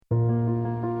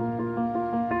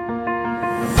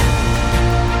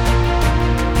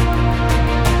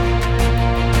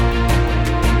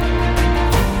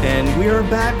We are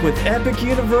back with Epic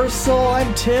Universal.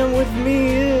 I'm Tim, with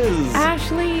me is...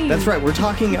 Ashley. That's right, we're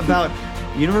talking about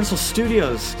Universal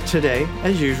Studios today,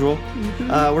 as usual.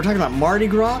 We're talking about Mardi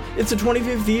Gras. It's the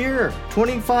 25th year,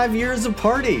 25 years of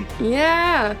party.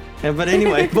 Yeah. But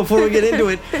anyway, before we get into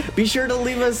it, be sure to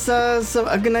leave us a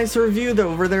nice review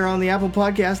over there on the Apple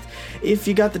Podcast if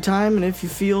you got the time and if you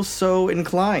feel so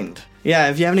inclined.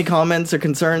 Yeah, if you have any comments or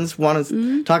concerns, want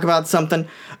to talk about something,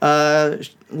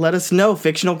 let us know.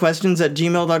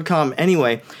 fictionalquestions@gmail.com.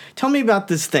 Anyway, tell me about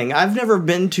this thing. I've never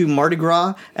been to Mardi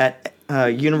Gras at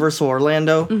Universal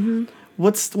Orlando.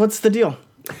 What's the deal?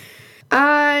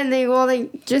 They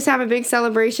just have a big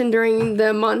celebration during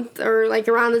the month or like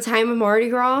around the time of Mardi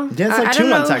Gras. Yeah, it's like 2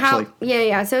 months actually.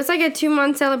 Yeah. So it's like a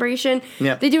 2-month celebration.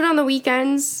 Yeah. They do it on the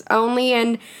weekends only,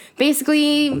 and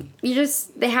basically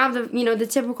they have the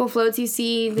typical floats you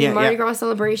see, the Mardi Gras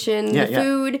celebration, the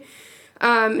food.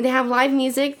 They have live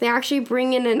music. They actually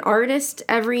bring in an artist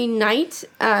every night,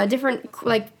 different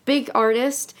big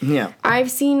artist. Yeah.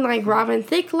 I've seen Robin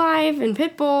Thicke live and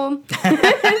Pitbull.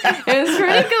 It was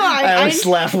pretty cool. I always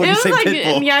laugh when you say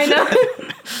Pitbull. Yeah, I know.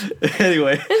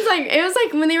 Anyway. It was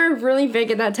when they were really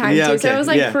big at that time too. Okay. So it was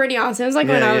pretty awesome. It was when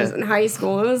I was in high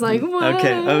school. It was what?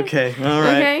 Okay. All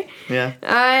right. Okay. Yeah.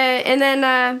 And then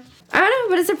I don't know,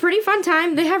 but it's a pretty fun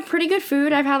time. They have pretty good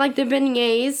food. I've had the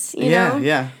beignets, you know.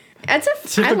 Yeah.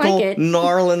 It's typical I like it. New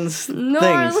Orleans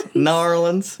things. New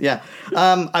Orleans, yeah.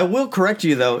 I will correct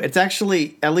you, though. It's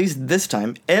actually, at least this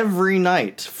time, every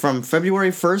night from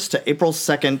February 1st to April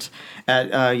 2nd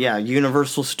at,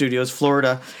 Universal Studios,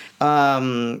 Florida.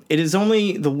 It is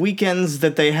only the weekends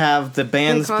that they have the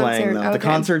bands playing, though. Okay. The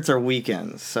concerts are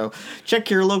weekends. So check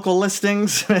your local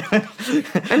listings. Well,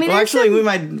 actually, we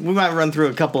might run through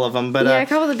a couple of them. But a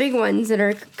couple of the big ones that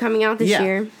are coming out this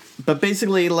year. But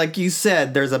basically, like you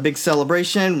said, there's a big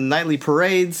celebration, nightly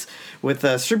parades with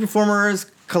street performers,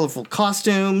 colorful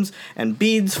costumes, and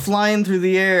beads flying through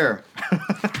the air.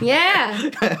 Yeah.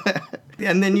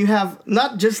 And then you have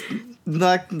not just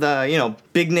the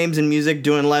big names in music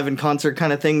doing live in concert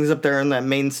kind of things up there on that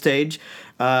main stage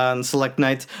on select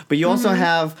nights, but you also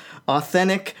have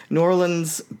authentic New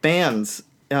Orleans bands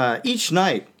each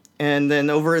night. And then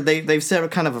they've set up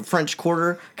kind of a French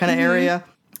Quarter kind of area.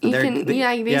 You basically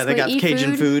they got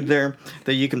Cajun food there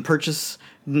that you can purchase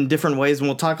in different ways, and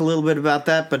we'll talk a little bit about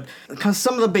that, but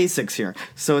some of the basics here.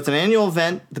 So it's an annual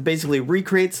event that basically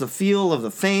recreates the feel of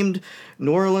the famed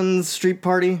New Orleans street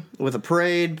party with a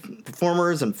parade,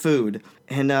 performers, and food.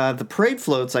 And the parade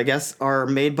floats, I guess, are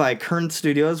made by Kern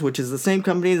Studios, which is the same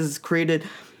company that's created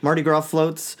Mardi Gras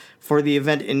floats for the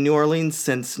event in New Orleans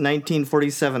since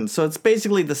 1947. So it's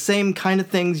basically the same kind of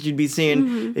things you'd be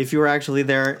seeing if you were actually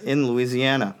there in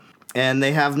Louisiana. And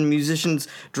they have musicians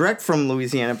direct from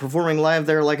Louisiana performing live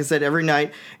there, like I said, every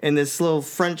night in this little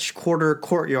French Quarter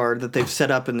courtyard that they've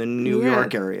set up in the New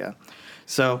York area.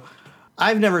 So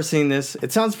I've never seen this.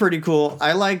 It sounds pretty cool.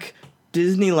 I like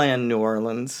Disneyland New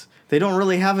Orleans. They don't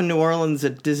really have a New Orleans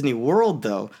at Disney World,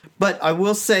 though. But I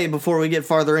will say, before we get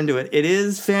farther into it, it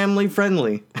is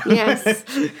family-friendly. Yes.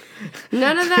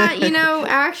 None of that,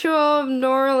 actual New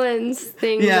Orleans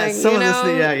things. Yeah,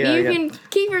 you can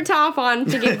keep your top on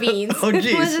to get beads. Oh,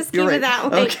 geez. Let's just keep it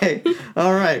that way. Okay.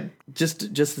 All right. Just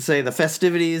to say, the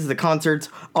festivities, the concerts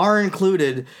are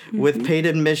included with paid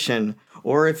admission.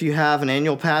 Or if you have an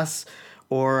annual pass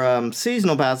or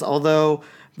seasonal pass, although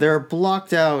they're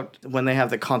blocked out when they have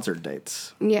the concert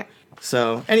dates. Yeah.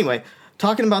 So, anyway,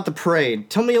 talking about the parade,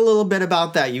 tell me a little bit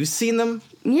about that. You've seen them?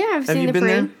 Yeah, I've seen the parade. Have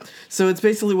you been there? So it's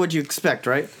basically what you expect,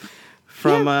 right?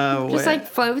 From just like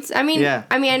floats. I mean,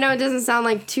 I know it doesn't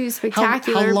sound too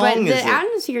spectacular, how long but is the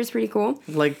atmosphere is pretty cool.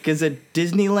 Is it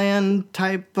Disneyland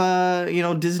type,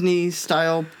 Disney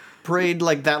style parade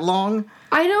that long?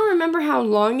 I don't remember how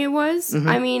long it was.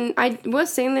 I mean, I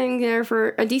was standing there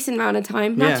for a decent amount of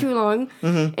time, not too long.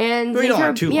 And they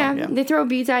throw, they throw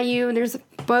beads at you. There's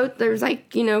floats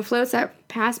that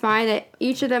pass by that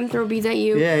each of them throw beads at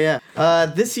you.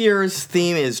 This year's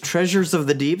theme is Treasures of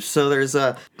the Deep. So there's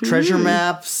a treasure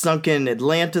map, sunken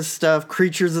Atlantis stuff,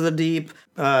 Creatures of the Deep,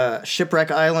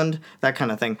 Shipwreck Island, that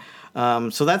kind of thing.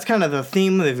 So that's kind of the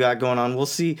theme they've got going on. We'll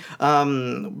see.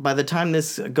 By the time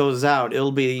this goes out,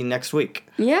 it'll be next week.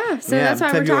 Yeah, so that's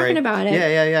why February. We're talking about it.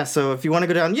 Yeah. So if you want to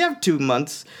go down, you have 2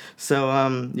 months. So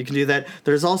you can do that.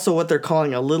 There's also what they're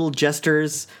calling a Little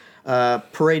Jesters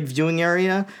parade viewing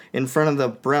area in front of the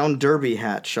Brown Derby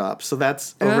hat shop. So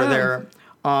that's over there,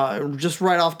 just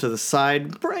right off to the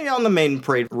side, right on the main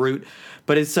parade route.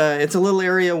 But it's a little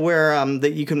area where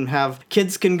that you can have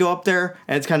kids can go up there,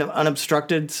 and it's kind of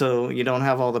unobstructed, so you don't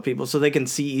have all the people, so they can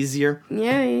see easier.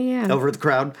 Yeah. Over the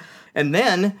crowd. And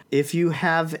then, if you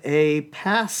have a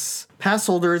pass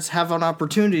holders have an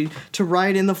opportunity to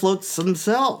ride in the floats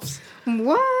themselves.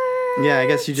 What? Yeah, I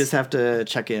guess you just have to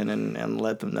check in and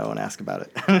let them know and ask about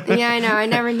it. Yeah, I know. I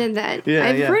never did that.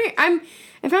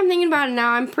 If I'm thinking about it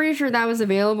now, I'm pretty sure that was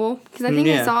available. Because I think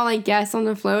I saw, like, guests on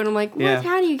the float. I'm like, what? Yeah.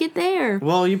 How do you get there?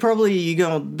 Well,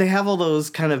 they have all those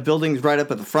kind of buildings right up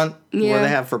at the front where they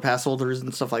have for pass holders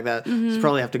and stuff like that. Mm-hmm. So you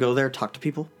probably have to go there, talk to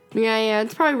people. Yeah,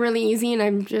 it's probably really easy, and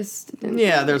I'm just...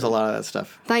 Yeah, there's a lot of that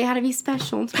stuff. Thought you had to be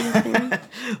special to be there.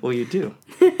 Well, you do.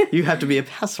 You have to be a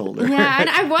pass holder. Yeah, and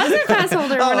I was a pass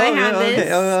holder when I had this,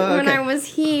 when I was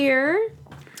here.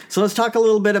 So let's talk a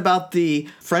little bit about the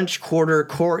French Quarter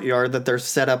courtyard that they're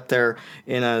set up there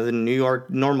in the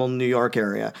normal New York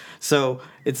area. So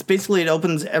it's basically, it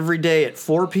opens every day at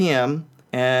 4 p.m.,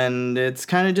 and it's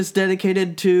kind of just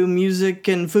dedicated to music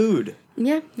and food.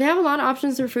 Yeah, they have a lot of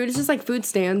options for food. It's just like food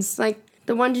stands, like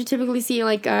the ones you typically see,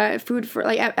 like food for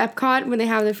like at Epcot when they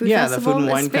have the food festival. The food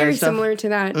and wine it's very kind of stuff. Similar to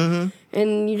that. Mm-hmm.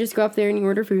 And you just go up there and you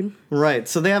order food. Right.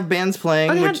 So they have bands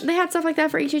playing. Oh, they had stuff like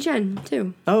that for HHN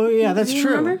too. Oh yeah, that's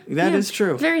true. Remember? That is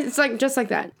true. It's like just like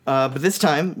that. But this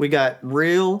time we got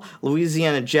real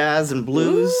Louisiana jazz and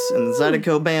blues and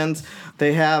Zydeco bands.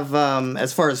 They have,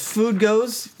 as far as food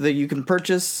goes, that you can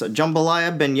purchase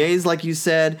jambalaya, beignets, like you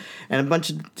said, and a bunch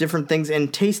of different things in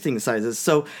tasting sizes.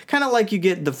 So kind of like you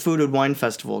get the Food and Wine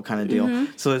Festival kind of deal.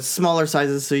 Mm-hmm. So it's smaller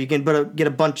sizes, so you can try a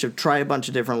bunch of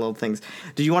different little things.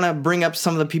 Do you want to bring up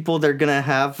some of the people they're going to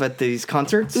have at these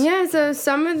concerts? Yeah,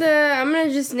 so I'm going to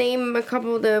just name a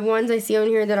couple of the ones I see on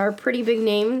here that are pretty big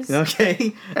names.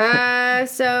 Okay.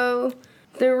 So...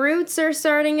 The Roots are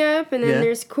starting up, and then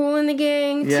there's Kool and the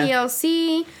Gang,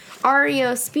 TLC,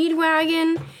 REO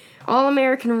Speedwagon, All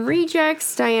American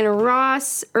Rejects, Diana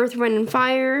Ross, Earth, Wind and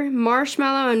Fire,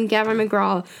 Marshmello, and Gavin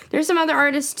McGraw. There's some other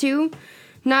artists too.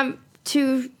 Not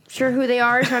too sure who they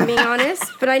are, if I'm being honest,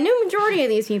 but I knew majority of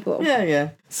these people. Yeah.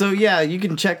 So you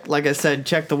can check, like I said,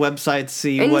 check the website,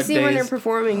 see what days. When they're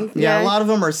performing. Yeah, a lot of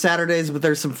them are Saturdays, but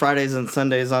there's some Fridays and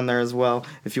Sundays on there as well,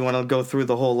 if you want to go through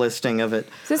the whole listing of it.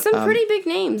 So some pretty big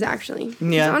names, actually.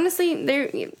 Yeah. Honestly,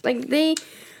 they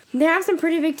have some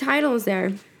pretty big titles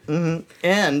there. Mm-hmm.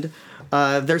 And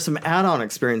there's some add-on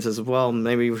experiences as well.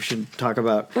 Maybe we should talk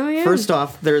about. Oh, yeah. First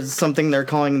off, there's something they're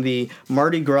calling the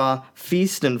Mardi Gras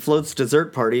Feast and Floats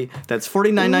Dessert Party. That's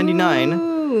 $49.99.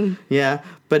 Ooh. Yeah,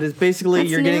 but it's basically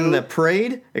That's you're new. getting the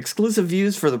parade, exclusive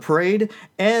views for the parade,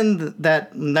 and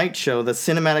that night show, the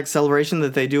cinematic celebration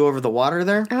that they do over the water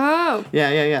there. Oh.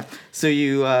 Yeah. So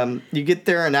you get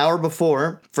there an hour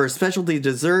before for specialty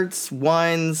desserts,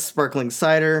 wines, sparkling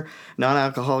cider,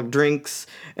 non-alcoholic drinks,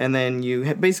 and then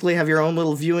you basically have your own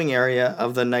little viewing area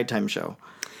of the nighttime show.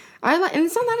 And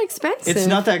it's not that expensive. It's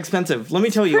not that expensive. Let me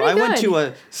tell you, I went to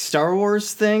a Star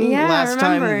Wars thing last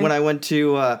time when I went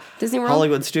to Disney World?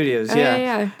 Hollywood Studios. Oh,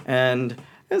 yeah. And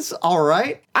it's all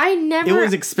right. It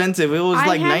was expensive. It was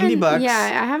like $90. Yeah,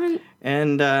 I haven't.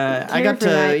 And I got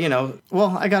to,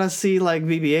 I got to see like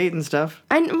BB-8 and stuff.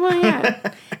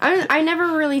 I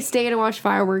never really stay to watch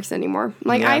fireworks anymore.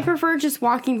 I prefer just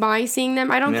walking by, seeing them.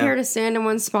 I don't care to stand in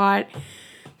one spot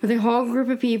with a whole group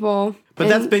of people. But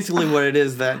that's basically what it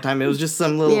is that time. It was just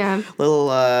some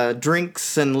little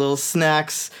drinks and little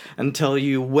snacks until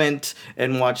you went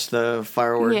and watched the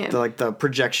firework, like the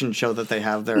projection show that they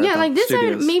have there. Yeah, like this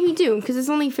studios. I maybe do because it's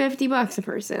only $50 a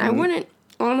person. Mm-hmm. I wouldn't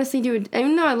honestly do it.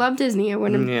 Even though I love Disney, I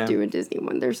wouldn't do a Disney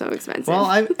one. They're so expensive. Well,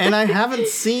 I haven't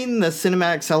seen the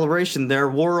cinematic celebration. Their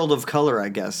World of Color, I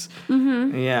guess.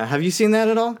 Mm-hmm. Yeah, have you seen that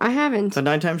at all? I haven't. The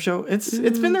nighttime show. It's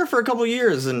been there for a couple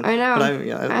years, and I know.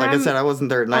 But I said, I wasn't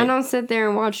there at night. I don't sit there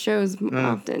and watch shows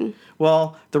often.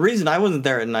 Well, the reason I wasn't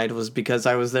there at night was because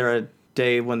I was there a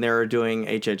day when they were doing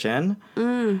HHN.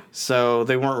 So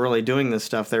they weren't really doing this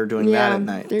stuff. They were doing that at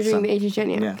night. They're doing the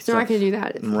HHN, because they're not going to do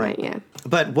that at night, yeah.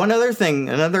 But one other thing,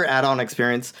 another add-on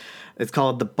experience, it's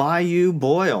called the Bayou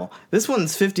Boil. This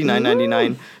one's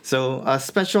 $59.99. So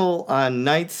special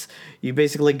nights, you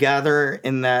basically gather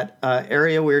in that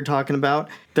area we were talking about.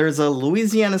 There's a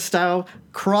Louisiana-style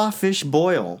crawfish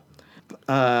boil.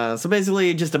 So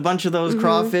basically just a bunch of those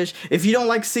crawfish. If you don't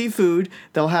like seafood,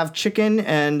 they'll have chicken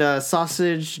and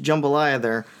sausage jambalaya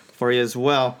there for you as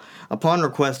well. Upon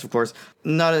request, of course.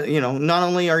 Not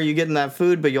only are you getting that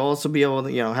food, but you'll also be able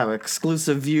to, have an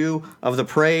exclusive view of the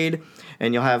parade.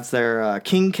 And you'll have their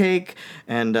king cake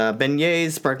and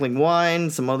beignets, sparkling wine,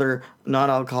 some other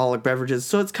non-alcoholic beverages.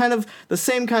 So it's kind of the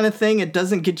same kind of thing. It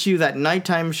doesn't get you that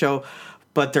nighttime show,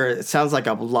 but it sounds like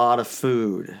a lot of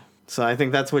food. So I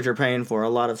think that's what you're paying for. A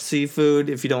lot of seafood.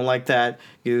 If you don't like that,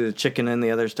 you do the chicken and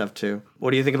the other stuff too.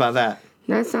 What do you think about that?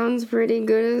 That sounds pretty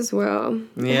good as well.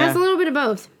 Yeah. It has a little bit of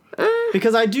both.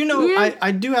 Because I do know,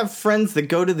 I do have friends that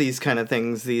go to these kind of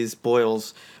things, these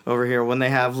boils over here, when they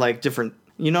have like different,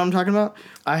 you know what I'm talking about?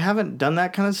 I haven't done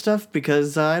that kind of stuff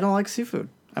because I don't like seafood.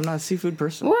 I'm not a seafood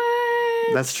person.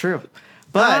 What? That's true.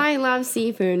 But I love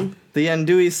seafood. The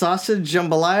andouille sausage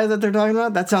jambalaya that they're talking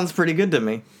about, that sounds pretty good to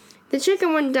me. The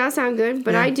chicken one does sound good,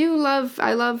 but I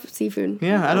love seafood.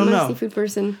 Yeah, I don't know. I'm a seafood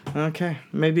person. Okay,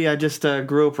 maybe I just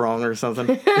grew up wrong or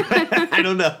something. I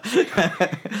don't know.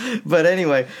 But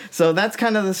anyway, so that's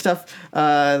kind of the stuff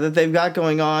that they've got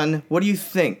going on. What do you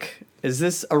think? Is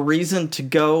this a reason to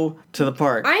go to the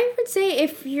park? I would say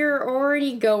if you're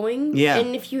already going,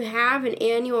 and if you have an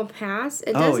annual pass,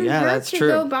 it doesn't hurt to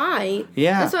go by.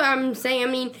 Yeah. That's what I'm saying. I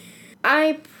mean,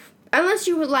 unless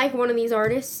you would like one of these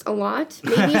artists a lot,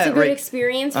 maybe it's a good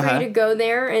experience for you to go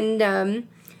there and,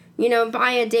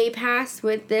 buy a day pass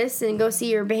with this and go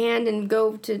see your band and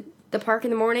go to the park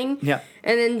in the morning. Yeah.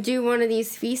 And then do one of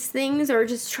these feast things or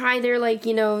just try their,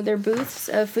 their booths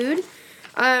of food.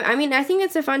 I think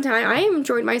it's a fun time. I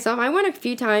enjoyed myself. I went a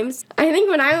few times. I think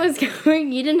when I was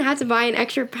going, you didn't have to buy an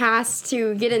extra pass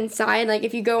to get inside. Like,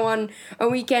 if you go on a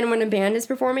weekend when a band is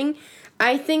performing,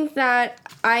 I think that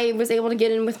I was able to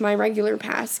get in with my regular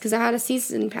pass because I had a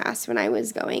season pass when I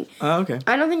was going. Oh, okay.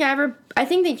 I don't think I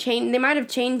think they might have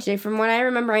changed it. From what I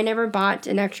remember, I never bought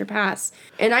an extra pass.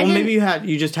 And maybe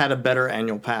you just had a better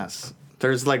annual pass.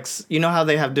 There's you know how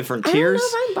they have different tiers? I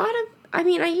don't know if I bought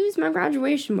I used my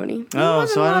graduation money. It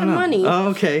wasn't a lot of money. Oh,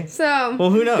 okay. So. Well,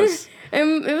 who knows?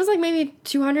 It was like maybe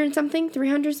 200 something,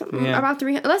 300 something, about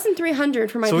 300, less than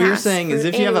 300 for my pass. So what you're saying is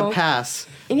if you have a pass,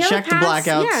 check the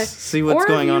blackouts, see what's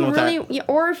going on with that.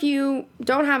 Or if you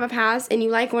don't have a pass and you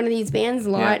like one of these bands a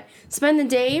lot, spend the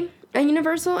day at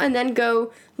Universal and then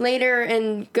go later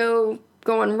and go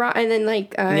on and then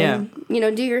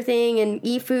do your thing and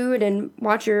eat food and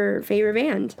watch your favorite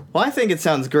band. Well, I think it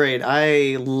sounds great.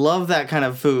 I love that kind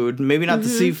of food. Maybe not the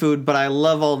seafood, but I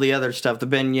love all the other stuff. The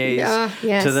beignets.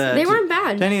 Yes. They weren't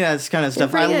bad. To any of that kind of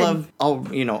stuff. I love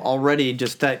already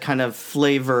just that kind of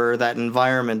flavor, that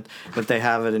environment that they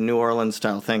have at a New Orleans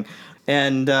style thing.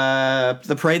 And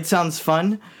the parade sounds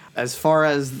fun. As far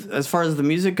as the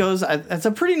music goes, it's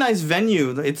a pretty nice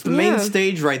venue. It's the main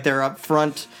stage right there up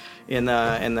front. In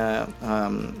the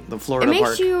Florida park. It park.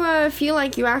 makes you feel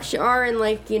like you actually are in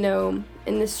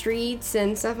in the streets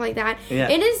and stuff like that. Yeah.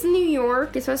 It is New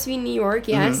York. It's supposed to be New York,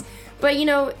 yes. Mm-hmm. But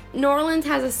New Orleans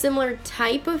has a similar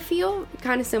type of feel,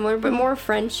 kind of similar, but more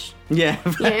French. Yeah.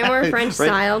 More French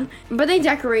style. But they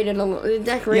decorate it a little. So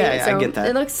I get that.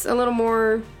 It looks a little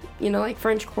more, like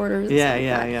French Quarters.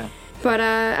 Yeah. But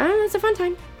I don't know. It's a fun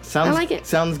time. I like it.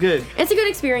 Sounds good. It's a good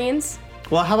experience.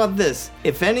 Well, how about this?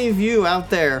 If any of you out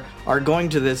there are going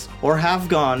to this or have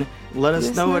gone, let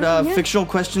us know at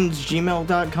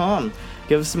fictionalquestionsgmail.com.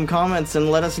 Give us some comments and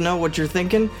let us know what you're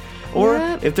thinking. Or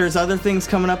if there's other things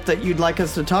coming up that you'd like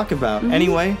us to talk about. Mm-hmm.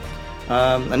 Anyway,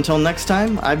 until next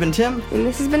time, I've been Tim. And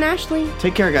this has been Ashley.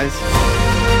 Take care, guys.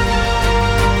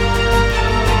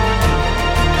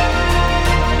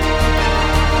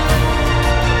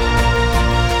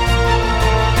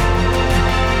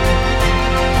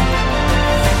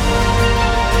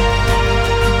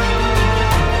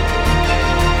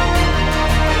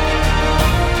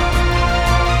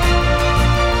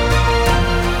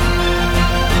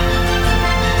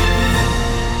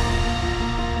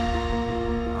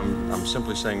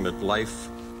 Simply saying that life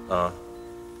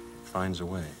finds a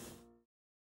way.